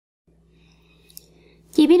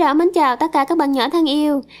Chị Bí Đỏ mến chào tất cả các bạn nhỏ thân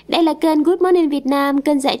yêu. Đây là kênh Good Morning Việt Nam,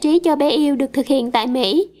 kênh giải trí cho bé yêu được thực hiện tại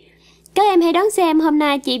Mỹ. Các em hãy đón xem hôm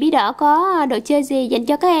nay chị Bí Đỏ có đồ chơi gì dành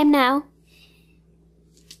cho các em nào.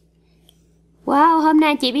 Wow, hôm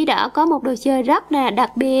nay chị Bí Đỏ có một đồ chơi rất là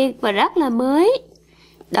đặc biệt và rất là mới.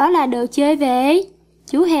 Đó là đồ chơi về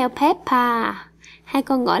chú heo Peppa, hay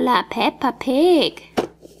còn gọi là Peppa Pig.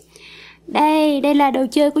 Đây là đồ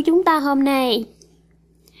chơi của chúng ta hôm nay.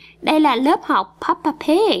 Đây là lớp học Peppa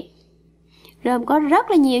Pig, gồm có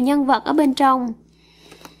rất là nhiều nhân vật ở bên trong.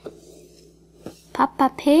 Peppa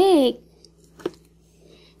Pig.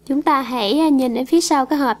 Chúng ta hãy nhìn ở phía sau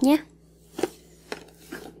cái hộp nhé.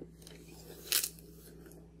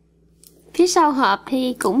 Phía sau hộp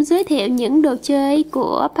thì cũng giới thiệu những đồ chơi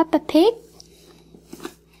của Peppa Pig.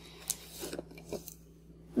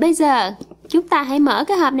 Bây giờ chúng ta hãy mở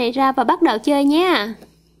cái hộp này ra và bắt đầu chơi nhé.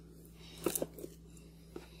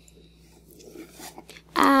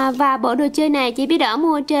 Và bộ đồ chơi này chị Bí Đỏ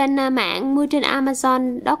mua trên mạng, mua trên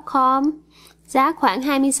Amazon.com, giá khoảng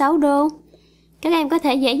 26 đô. Các em có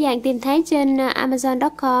thể dễ dàng tìm thấy trên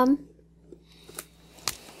Amazon.com.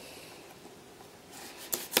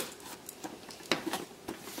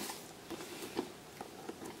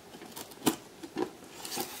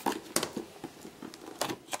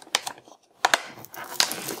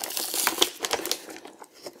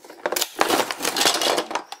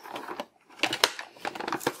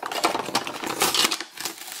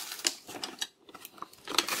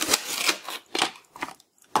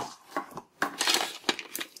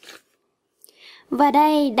 Và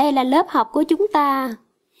đây là lớp học của chúng ta,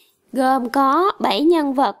 gồm có 7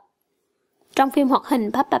 nhân vật trong phim hoạt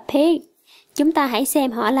hình Peppa Pig. Chúng ta hãy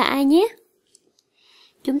xem họ là ai nhé.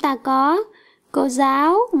 Chúng ta có cô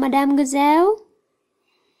giáo Madame Gazelle.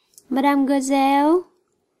 Madame Gazelle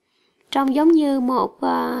trông giống như một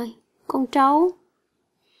con trâu,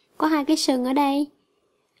 có hai cái sừng ở đây,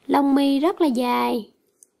 lông mi rất là dài,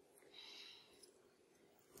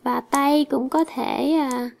 và tay cũng có thể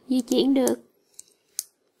di chuyển được.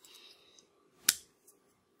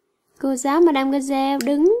 Cô giáo Madame Gazelle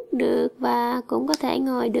đứng được và cũng có thể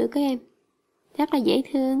ngồi được các em. Rất là dễ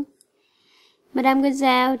thương. Madame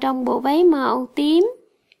Gazelle trong bộ váy màu tím.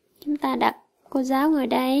 Chúng ta đặt cô giáo ngồi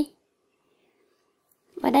đây.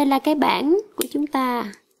 Và đây là cái bảng của chúng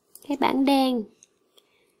ta. Cái bảng đen.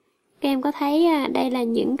 Các em có thấy đây là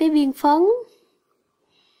những cái viên phấn.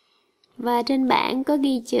 Và trên bảng có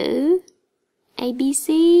ghi chữ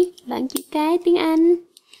ABC, bảng chữ cái tiếng Anh.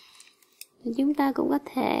 Chúng ta cũng có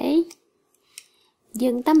thể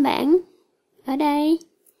dừng tấm bảng ở đây.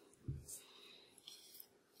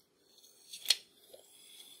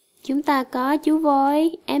 Chúng ta có chú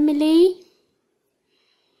voi Emily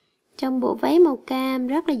trong bộ váy màu cam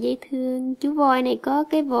rất là dễ thương. Chú voi này có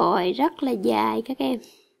cái vòi rất là dài các em.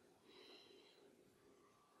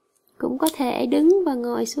 Cũng có thể đứng và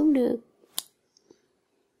ngồi xuống được.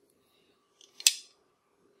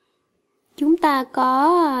 Chúng ta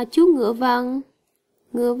có chú ngựa vần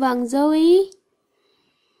Zoe,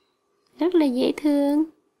 rất là dễ thương,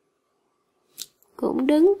 cũng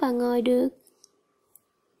đứng và ngồi được.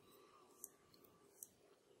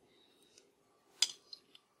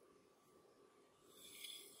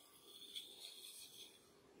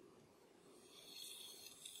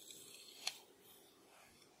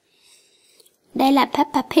 Đây là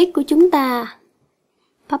Peppa Pig của chúng ta.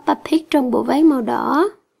 Peppa Pig trong bộ váy màu đỏ.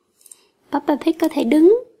 Peppa Pig có thể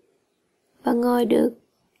đứng và ngồi được.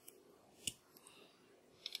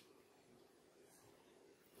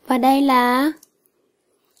 Và đây là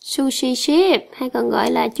Sushi Chef, hay còn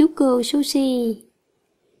gọi là chú cừu sushi.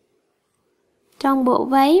 Trong bộ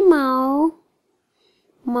váy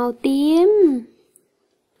màu tím,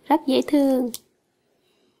 rất dễ thương.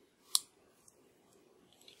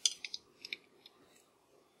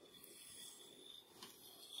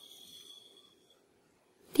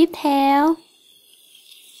 Tiếp theo,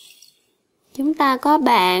 chúng ta có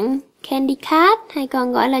bạn Candy Cat, hay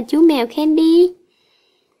còn gọi là chú mèo Candy,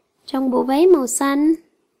 trong bộ váy màu xanh.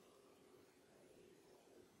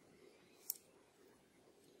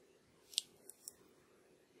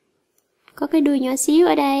 Có cái đuôi nhỏ xíu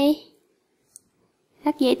ở đây,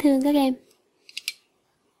 rất dễ thương các em.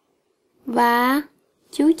 Và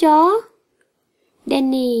chú chó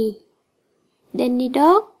Danny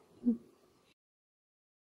Dog.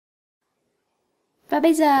 Và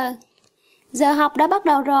bây giờ học đã bắt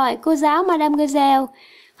đầu rồi. Cô giáo Madame Gazelle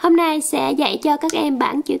hôm nay sẽ dạy cho các em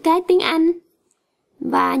bảng chữ cái tiếng Anh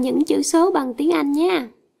và những chữ số bằng tiếng Anh nha.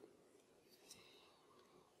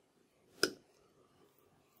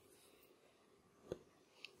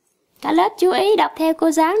 Cả lớp chú ý đọc theo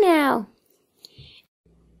cô giáo nào.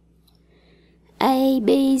 A,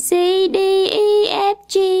 B, C, D, E, F,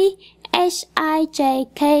 G, H, I, J,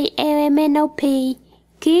 K, L, M, N, O, P,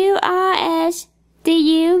 Q, R, S, T,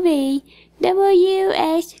 U, V, W,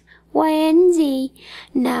 X, Y, and Z.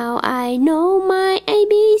 Now I know my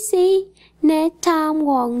ABC. Next time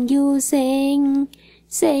won't you sing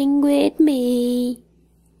with me.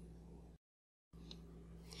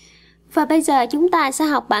 Và bây giờ chúng ta sẽ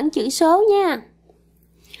học bảng chữ số nha.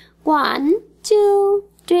 1, 2, 3,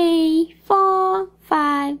 4, 5,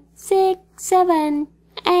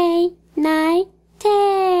 6, 7,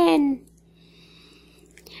 8, 9,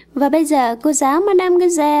 10. Và bây giờ cô giáo Madame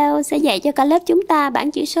Gazelle sẽ dạy cho cả lớp chúng ta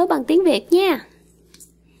bảng chữ số bằng tiếng Việt nha.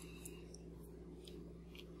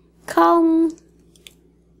 0,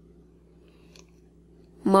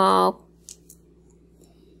 1,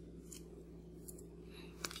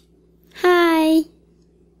 2,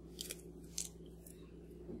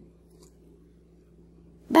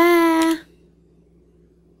 3,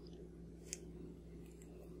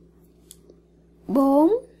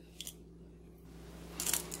 4.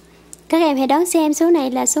 Các em hãy đoán xem số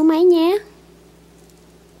này là số mấy nhé.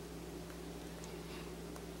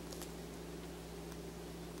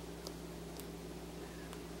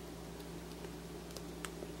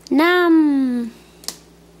 5,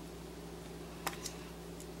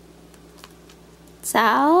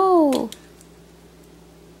 6,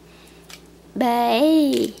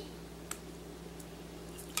 7,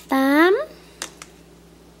 8,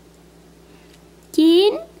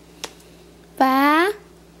 9 và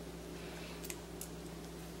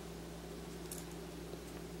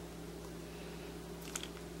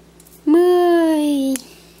 10.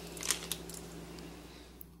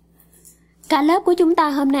 Cả lớp của chúng ta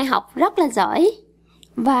hôm nay học rất là giỏi.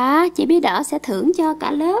 Và chị Bí Đỏ sẽ thưởng cho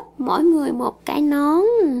cả lớp mỗi người một cái nón,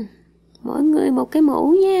 mỗi người một cái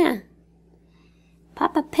mũ nha.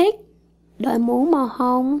 Peppa Pig đội mũ màu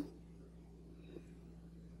hồng.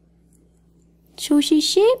 Sushi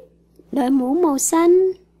Ship đội mũ màu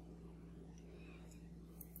xanh.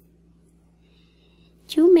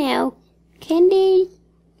 Chú mèo Candy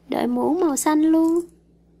đội mũ màu xanh luôn.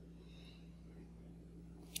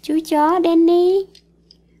 Chú chó Danny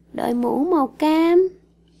đội mũ màu cam.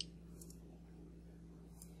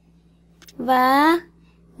 Và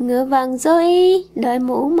ngựa vằn Zoe đội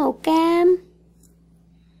mũ màu cam.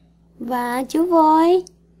 Và chú voi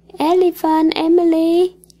Elephant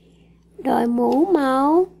Emily đội mũ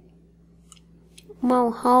màu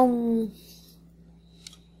hồng.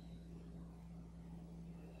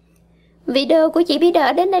 Video của chị Bí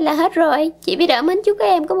Đỏ đến đây là hết rồi. Chị Bí Đỏ mến chúc các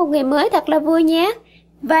em có một ngày mới thật là vui nhé.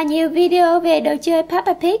 Và nhiều video về đồ chơi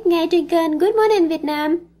Peppa Pig ngay trên kênh Good Morning Việt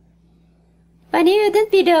Nam. Và nếu yêu thích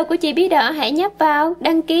video của chị Bí Đỏ hãy nhấp vào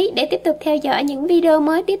đăng ký để tiếp tục theo dõi những video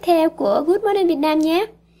mới tiếp theo của Good Morning Việt Nam nhé.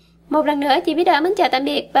 Một lần nữa chị Bí Đỏ mến chào tạm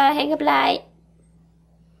biệt và hẹn gặp lại.